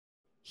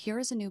Here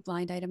is a new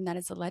blind item that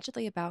is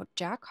allegedly about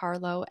Jack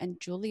Harlow and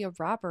Julia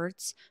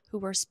Roberts, who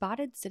were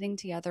spotted sitting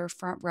together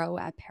front row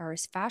at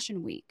Paris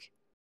Fashion Week.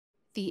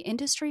 The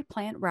industry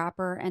plant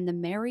rapper and the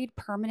married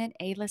permanent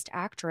A-list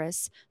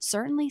actress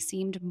certainly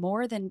seemed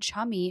more than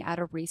chummy at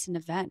a recent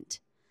event.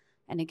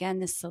 And again,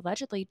 this is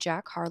allegedly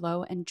Jack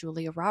Harlow and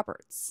Julia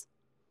Roberts.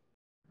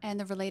 And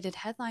the related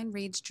headline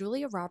reads,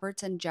 Julia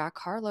Roberts and Jack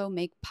Harlow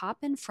make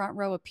pop-in front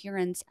row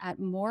appearance at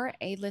more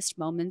A-list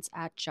moments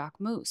at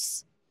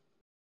Jacquemus.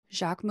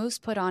 Jacquemus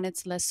put on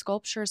its Les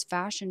Sculptures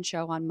fashion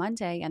show on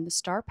Monday, and the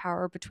star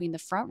power between the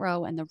front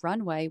row and the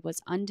runway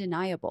was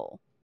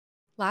undeniable.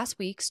 Last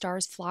week,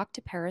 stars flocked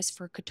to Paris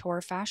for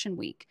Couture Fashion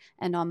Week,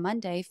 and on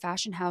Monday,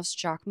 fashion house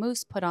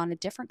Jacquemus put on a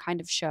different kind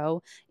of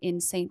show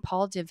in Saint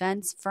Paul de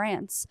Vence,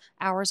 France,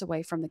 hours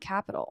away from the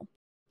capital.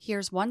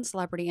 Here's one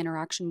celebrity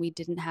interaction we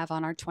didn't have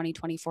on our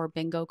 2024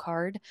 bingo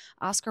card.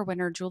 Oscar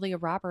winner Julia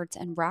Roberts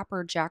and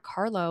rapper Jack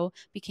Harlow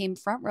became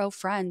front row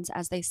friends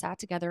as they sat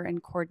together in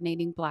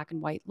coordinating black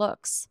and white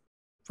looks.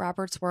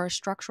 Roberts wore a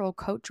structural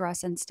coat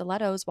dress and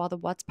stilettos, while the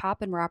What's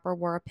Poppin' rapper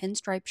wore a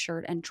pinstripe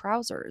shirt and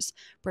trousers.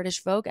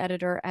 British Vogue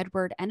editor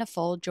Edward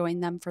Enninful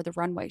joined them for the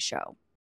runway show.